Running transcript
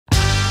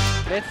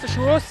Letzter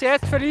Schuss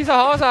jetzt für Lisa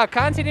Hauser.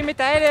 Kann sie die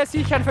Medaille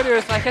sichern für die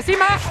Österreicher? Sie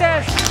macht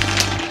es!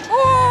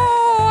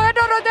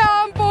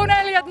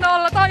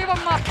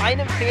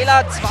 Einen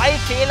Fehler, zwei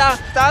Fehler,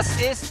 das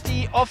ist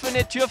die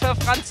offene Tür für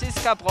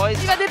Franziska Preuß.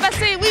 Il va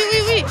dépasser, oui,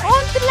 oui, oui.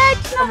 Und der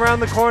letzte. Come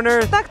around the corner.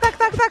 Tak, tak,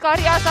 tak, tak.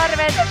 Karja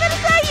Sarven.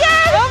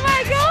 Yes! Oh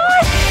my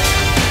God!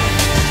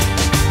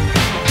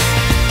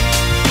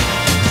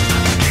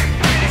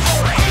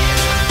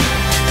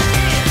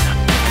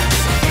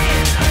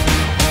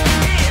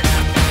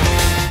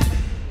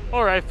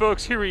 Alright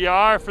folks, here we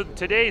are for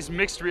today's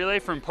mixed relay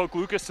from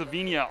Pokljuka,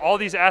 Slovenia. All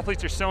these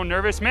athletes are so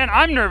nervous. Man,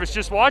 I'm nervous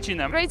just watching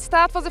them. Great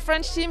start for the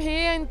French team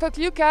here in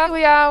Pokljuka.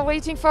 We are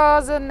waiting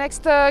for the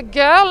next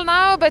girl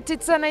now, but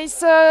it's Anais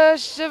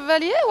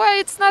Chevalier. Why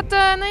it's not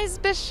Anais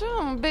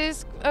Bescond?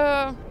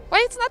 Why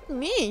it's not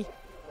me?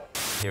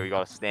 Here we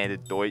got a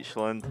standard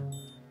Deutschland.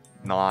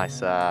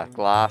 Nice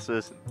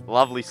glasses.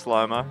 Lovely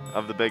slow-mo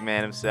of the big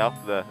man himself,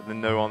 the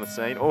new on the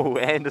scene. Oh,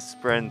 and a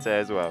sprint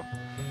as well.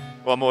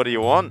 What more do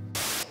you want?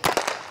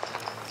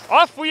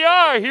 Off we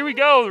are! Here we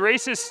go. The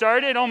race has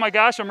started. Oh my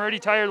gosh, I'm already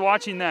tired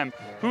watching them.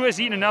 Who has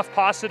eaten enough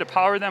pasta to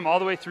power them all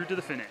the way through to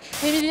the finish?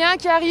 Emilien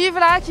qui arrive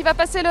là, qui va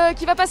passer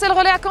le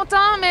relais à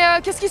Quentin, mais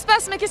qu'est-ce qui se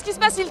passe? Mais qu'est-ce qui se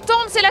passe? Il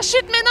tombe, c'est la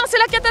chute, mais non, c'est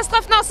la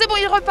catastrophe. Non, c'est bon,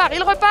 il repart,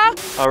 il repart.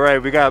 All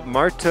right, we got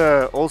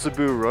Marta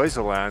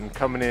Olzebu-Roiseland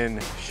coming in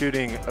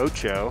shooting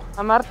Ocho.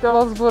 Marta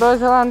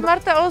Olzebu-Roiseland.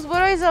 Marta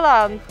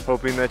Olzebu-Roiseland.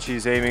 Hoping that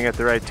she's aiming at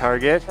the right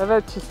target.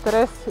 Veći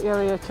stres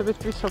ili će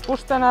biti više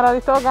opuštena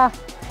radi toga.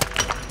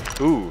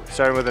 Ooh,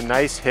 starting with a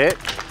nice hit.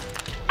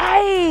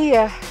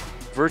 Aj!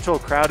 Virtual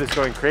crowd is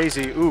going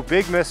crazy. Ooh,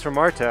 big miss from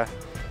Marta.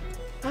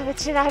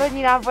 Větší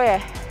národní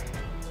náboje.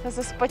 Já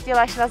se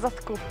spotila až na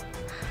zadku.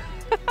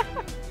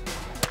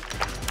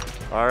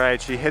 All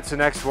right, she hits the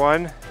next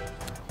one.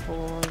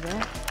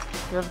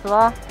 Još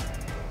dva.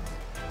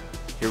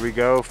 Here we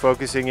go,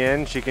 focusing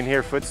in. She can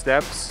hear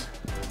footsteps.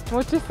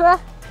 Muči se,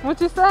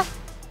 muči se.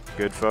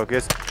 Good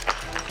focus.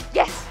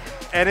 Yes!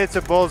 And it's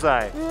a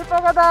bullseye. I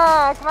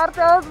pogodak,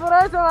 Marta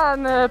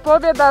Olzebu-Roiseland.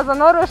 Pobjeda za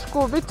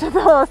Norwešku, bit će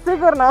to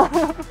sigurno.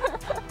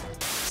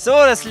 So,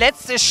 das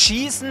letzte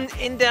Schießen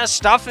in der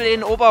Staffel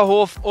in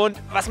Oberhof. Und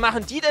was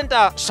machen die denn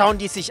da? Schauen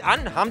die sich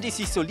an? Haben die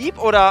sich so lieb?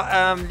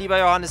 Oder, lieber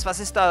Johannes,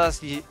 was ist da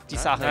die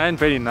Sache? Nein,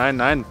 Benny, nein,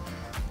 nein.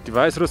 Die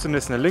Weißrussin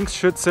ist eine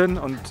Linksschützin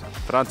und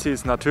Franzi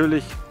ist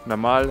natürlich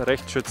normal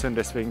Rechtsschützin,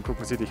 deswegen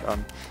gucken sie dich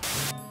an.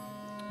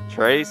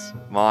 Trees.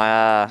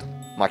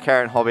 My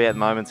current hobby at the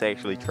moment is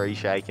actually tree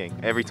shaking.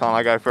 Every time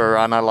I go for a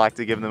run, I like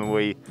to give them a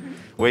wee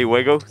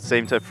wiggle.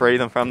 Seem to free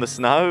them from the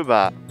snow,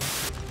 but...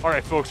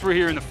 Alright folks, we're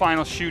here in the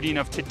final shooting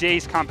of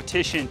today's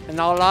competition. And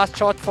now last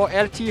shot for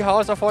LT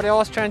Hauser for the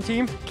Austrian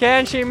team.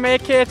 Can she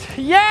make it?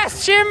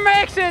 Yes, she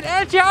makes it!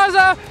 LT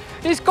Hauser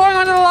is going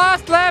on the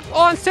last lap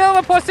on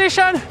silver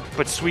position.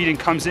 But Sweden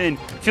comes in,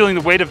 feeling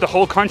the weight of the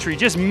whole country,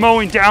 just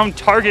mowing down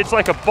targets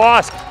like a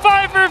boss.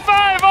 5 for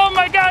 5! Oh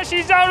my gosh,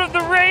 she's out of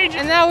the range!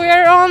 And now we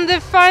are on the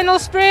final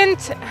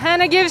sprint.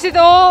 Hannah gives it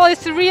all.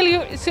 It's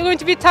going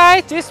to be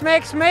tight. This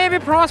makes maybe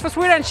bronze for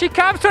Sweden. She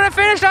comes to the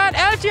finish line.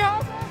 LT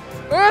Hauser.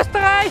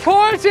 Österreich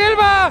holt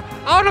Silber.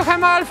 Auch noch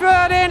einmal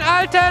für den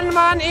alten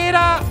Mann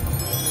Eder.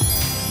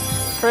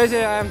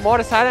 Crazy, I'm more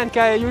the silent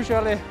guy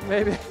usually,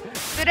 maybe.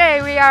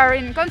 Today we are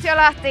in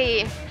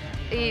Kontiolahti.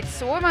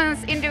 It's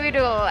women's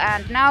individual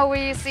and now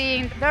we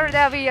see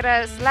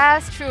Durtschi's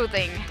last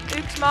shooting.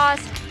 Üks maas,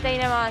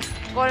 teine maas,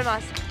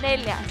 kolmas,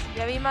 neljas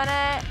ja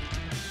viimane.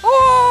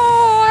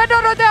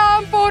 Durtchi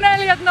ampuu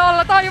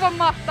 4-0, aivan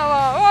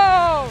mahtavaa.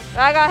 Wow.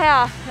 Väga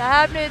hea,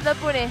 läheb nüüd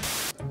lõpuni.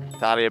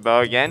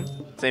 Talihaerm again.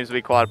 Seems to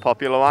be quite a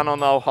popular one on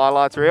the old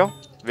highlights reel.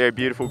 Very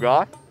beautiful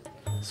guy.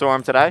 Saw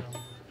him today.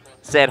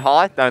 Said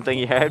hi. Don't think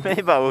he heard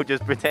me, but we'll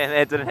just pretend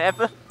that didn't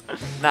happen.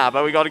 Nah,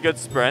 but we got a good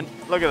sprint.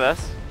 Look at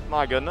this.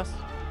 My goodness.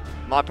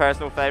 My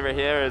personal favorite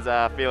here is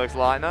Felix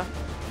Leitner.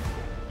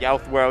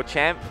 Youth world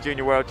champ,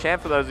 junior world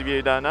champ, for those of you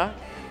who don't know.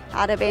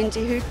 Der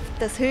Benji hüpft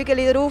das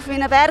Hügel drauf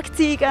wie ein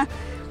Bergziege.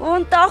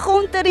 Und da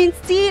kommt er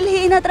ins Ziel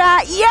hinein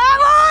dran.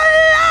 Jawohl!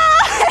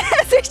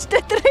 Es ist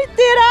der 3.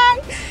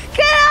 Rang.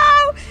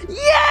 Genau!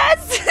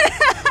 Yes!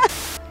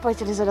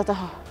 Poď, Lizo, do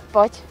toho.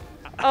 Poď.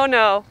 Oh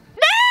no.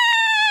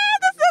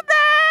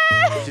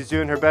 She's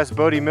doing her best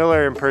Bodie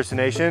Miller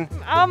impersonation.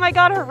 Oh my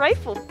god, her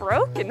rifle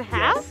broke in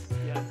half?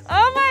 Yes.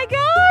 Oh my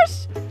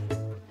gosh!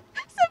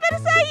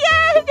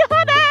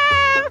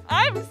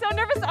 I'm so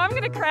nervous, I'm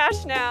gonna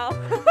crash now.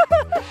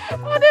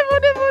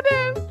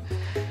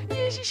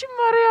 Ježiš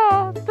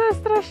Maria, to je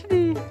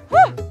strašný.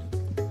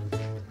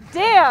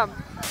 Damn!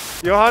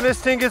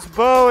 Johannes Tingus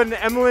Bow and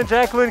Emmeline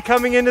Jacqueline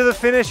coming into the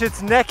finish.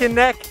 It's neck and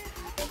neck.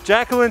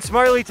 Jacqueline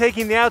smartly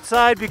taking the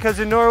outside because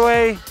in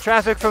Norway,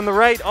 traffic from the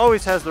right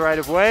always has the right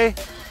of way.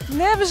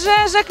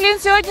 Невже Жаклін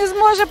сьогодні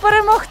зможе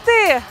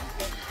перемогти?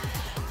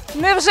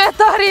 Невже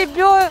Дарій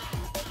б'є?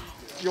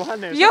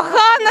 Johannes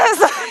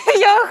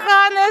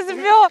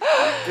b'є?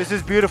 This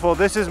is beautiful.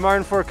 This is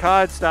Martin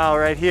Fourcade style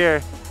right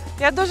here.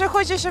 Я дуже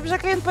хочу, щоб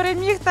Жаклін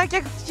переміг, так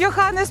як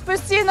Йоханнес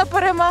постійно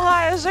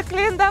перемагає.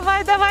 Жаклін,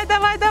 давай, давай,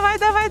 давай, давай,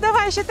 давай,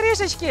 давай, ще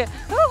трішечки.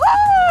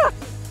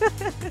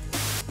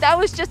 That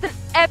was just an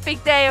epic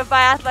day of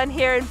biathlon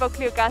here in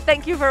Pokljuka.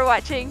 Thank you for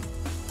watching.